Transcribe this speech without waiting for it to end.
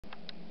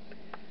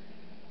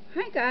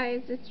Hi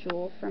guys, it's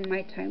Jewel from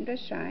My Time to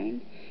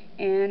Shine,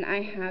 and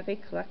I have a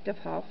collective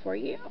haul for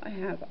you. I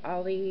have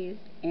Ollie's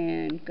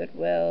and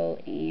Goodwill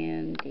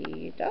and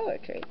the Dollar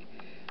Tree.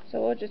 So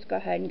we'll just go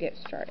ahead and get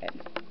started.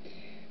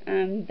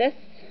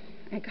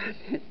 I got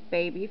this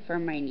baby for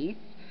my niece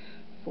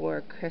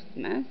for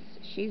Christmas.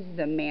 She's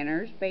the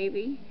Manners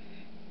baby.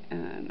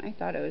 I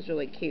thought it was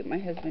really cute. My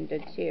husband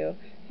did too.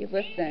 If you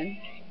listen,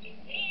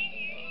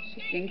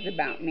 she sings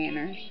about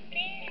manners.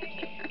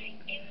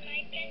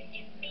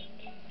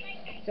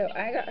 So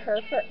I got her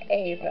for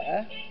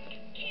Ava.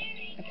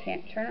 I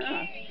can't turn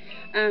her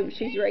off.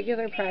 She's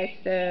regular price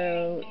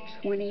though,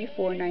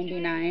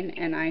 $24.99,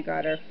 and I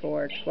got her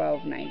for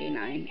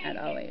 $12.99 at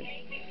Ollie's.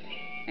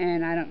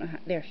 And I don't know how.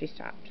 There, she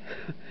stopped.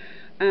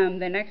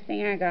 The next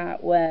thing I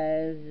got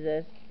was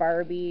this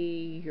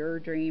Barbie Your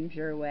Dreams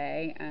Your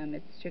Way.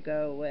 It's to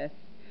go with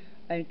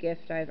a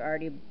gift I've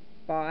already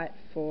bought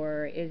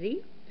for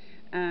Izzy.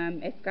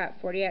 It's got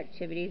 40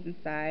 activities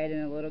inside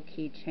and a little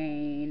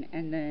keychain,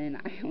 and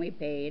then I only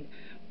paid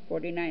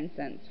 49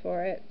 cents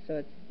for it, so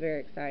it's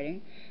very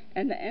exciting.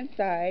 And the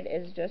inside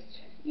is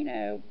just,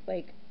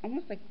 like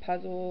almost like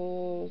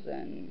puzzles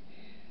and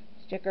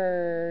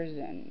stickers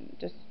and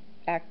just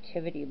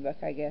activity book,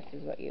 I guess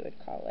is what you would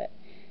call it.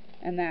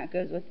 And that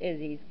goes with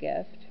Izzy's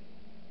gift.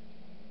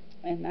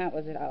 And that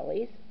was at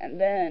Ollie's. And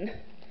then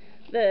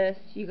this,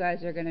 you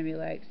guys are going to be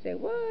like, say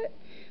what?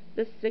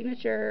 This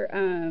signature,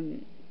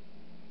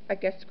 I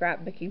guess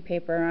scrapbooking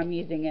paper. I'm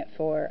using it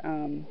for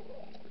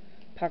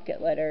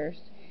pocket letters,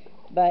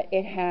 but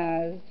it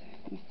has,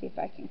 let me see if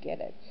I can get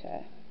it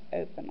to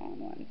open on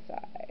one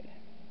side.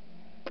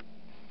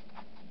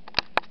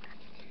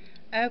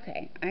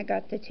 Okay, I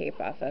got the tape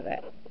off of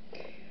it.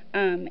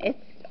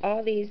 It's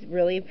all these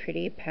really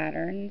pretty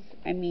patterns.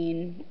 I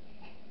mean,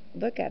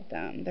 look at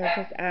them. They're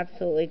just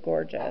absolutely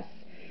gorgeous.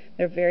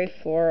 They're very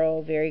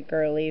floral, very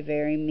girly,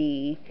 very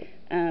me.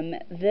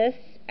 This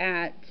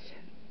at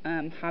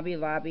Hobby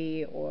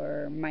Lobby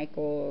or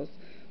Michael's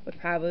would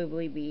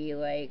probably be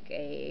like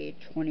a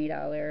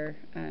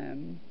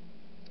 $20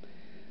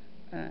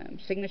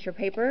 signature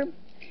paper,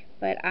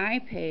 but I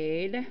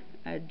paid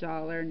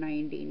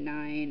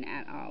 $1.99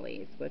 at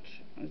Ollie's,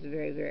 which I was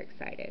very, very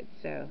excited.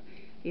 So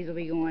these will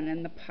be going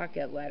in the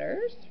pocket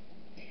letters,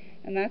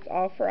 and that's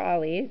all for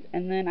Ollie's.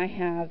 And then I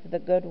have the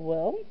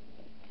Goodwill,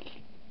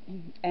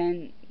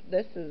 and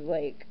this is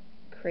like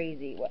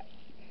crazy. What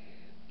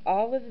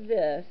all of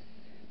this,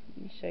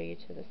 let me show you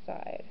to the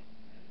side.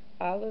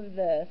 All of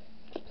this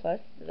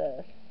plus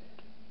this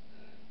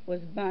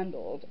was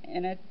bundled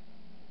in a,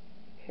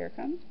 here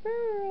comes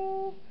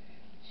Pearl.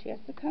 She has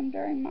to come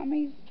during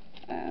Mommy's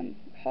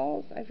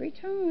hauls every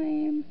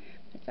time,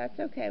 but that's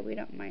okay. We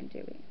don't mind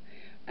doing.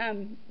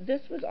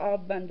 This was all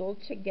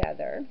bundled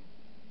together,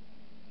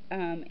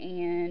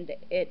 and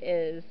it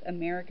is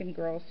American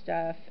Girl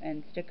stuff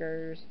and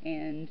stickers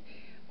and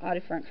all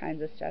different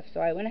kinds of stuff. So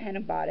I went ahead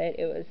and bought it.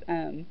 It was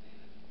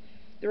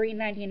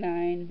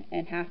 $3.99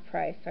 and half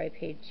price, so I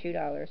paid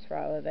 $2 for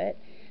all of it.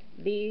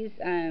 These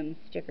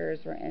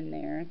stickers were in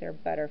there. They're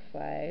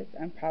butterflies.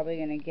 I'm probably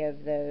going to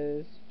give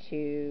those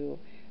to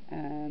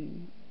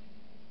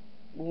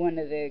one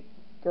of the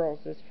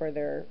girls is for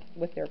their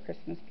with their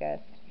Christmas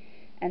gift.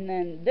 And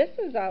then this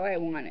is all I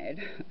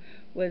wanted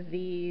was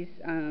these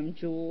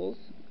jewels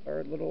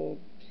or little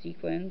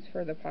sequins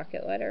for the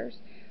pocket letters.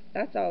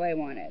 That's all I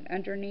wanted.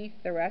 Underneath,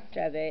 the rest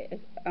of it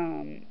is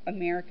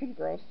American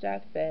Girl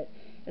stuff that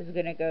is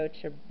going to go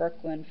to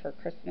Brooklyn for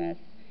Christmas,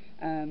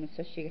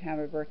 so she can have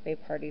a birthday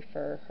party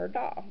for her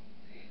doll.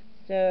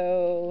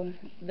 So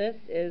this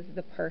is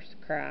the purse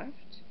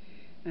craft,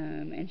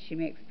 and she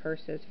makes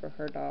purses for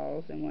her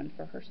dolls and one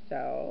for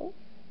herself.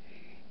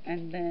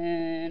 And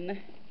then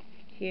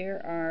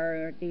here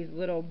are these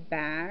little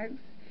bags,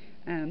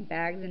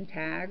 bags and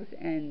tags,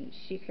 and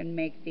she can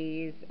make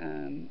these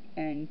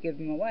and give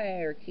them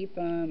away or keep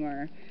them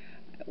or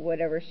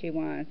whatever she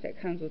wants. It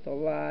comes with a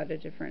lot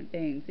of different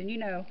things. And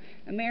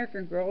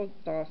American Girl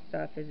doll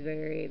stuff is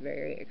very,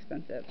 very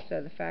expensive.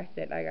 So the fact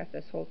that I got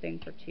this whole thing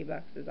for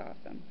 $2 is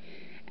awesome.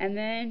 And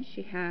then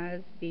she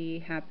has the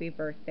happy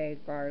birthday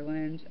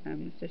garland,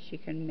 so she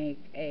can make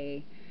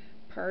a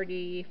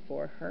party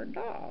for her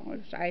doll,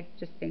 which I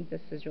just think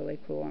this is really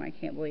cool, and I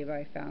can't believe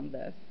I found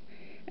this.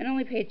 And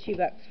only paid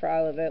 $2 for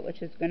all of it,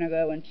 which is going to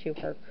go into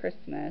her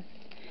Christmas.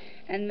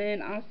 And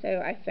then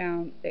also I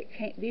found it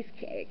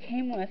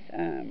came with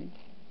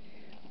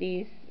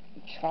these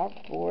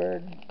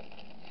chalkboard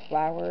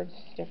flowered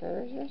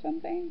stickers or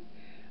something.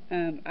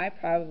 I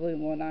probably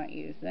will not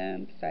use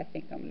them, so I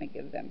think I'm going to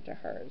give them to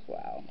her as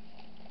well.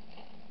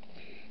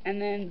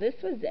 And then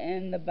this was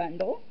in the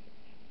bundle.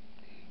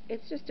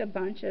 It's just a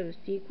bunch of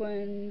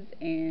sequins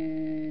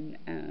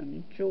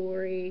and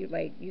jewelry.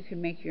 Like you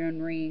can make your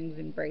own rings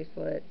and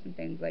bracelets and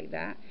things like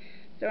that.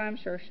 So I'm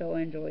sure she'll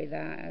enjoy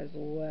that as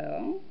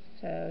well.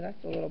 So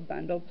that's a little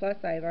bundle.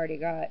 Plus I've already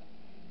got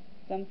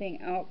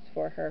something else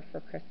for her for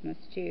Christmas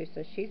too.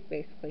 So she's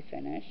basically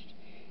finished.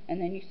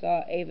 And then you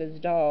saw Ava's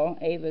doll.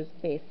 Ava's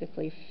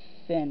basically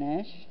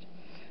finished.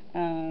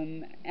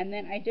 And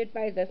then I did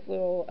buy this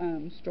little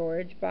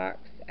storage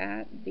box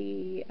at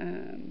the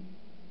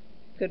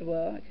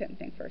Goodwill. I couldn't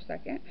think for a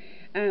second.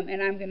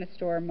 And I'm going to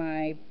store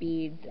my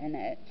beads in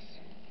it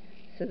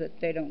so that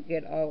they don't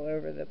get all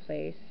over the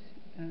place,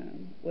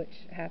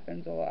 which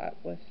happens a lot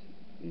with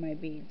my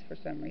beads for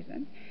some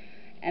reason.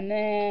 And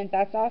then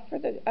that's all for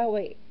the, oh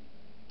wait,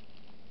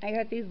 I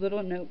got these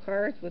little note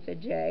cards with a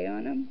J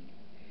on them,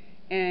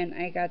 and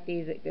I got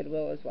these at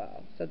Goodwill as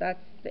well. So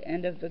that's the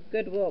end of the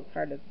Goodwill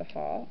part of the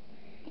haul.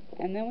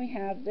 And then we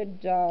have the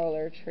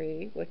Dollar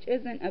Tree, which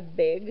isn't a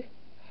big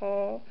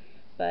haul,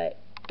 but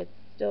it's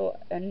still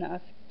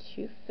enough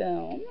to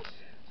film.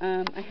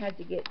 I had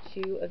to get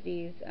 2 of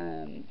these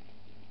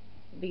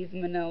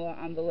manila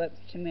envelopes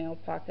to mail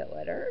pocket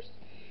letters.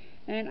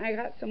 And I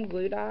got some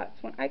glue dots.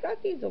 I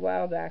got these a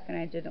while back and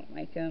I didn't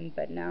like them,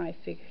 but now I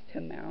figured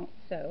them out.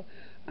 So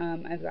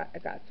I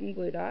got some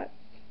glue dots.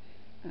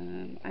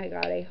 I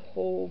got a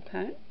hole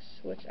punch,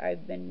 which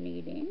I've been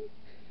needing.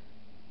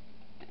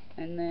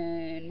 And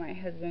then my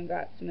husband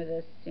got some of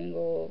this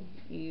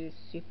single-use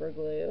super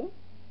glue.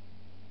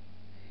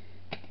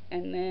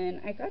 And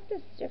then I got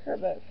this sticker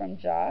book from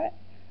Jot.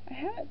 I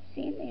haven't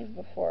seen these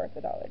before at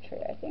the Dollar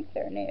Tree. I think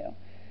they're new.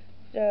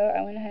 So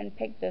I went ahead and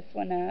picked this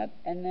one up.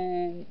 And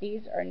then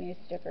these are new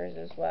stickers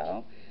as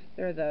well.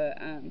 They're the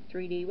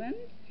 3D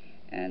ones.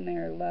 And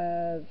they're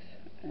love,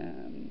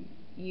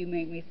 you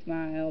make me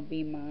smile,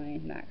 be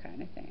mine, that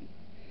kind of thing.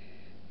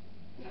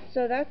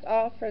 So that's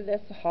all for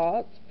this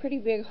haul. It's a pretty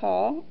big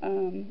haul.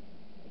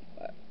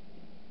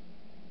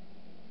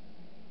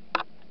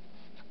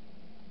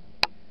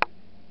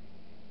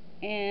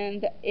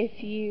 And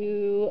if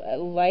you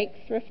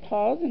like thrift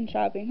hauls and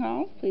shopping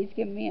hauls, please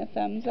give me a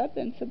thumbs up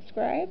and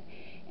subscribe.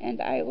 And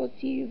I will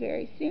see you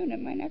very soon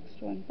in my next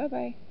one.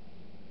 Bye-bye.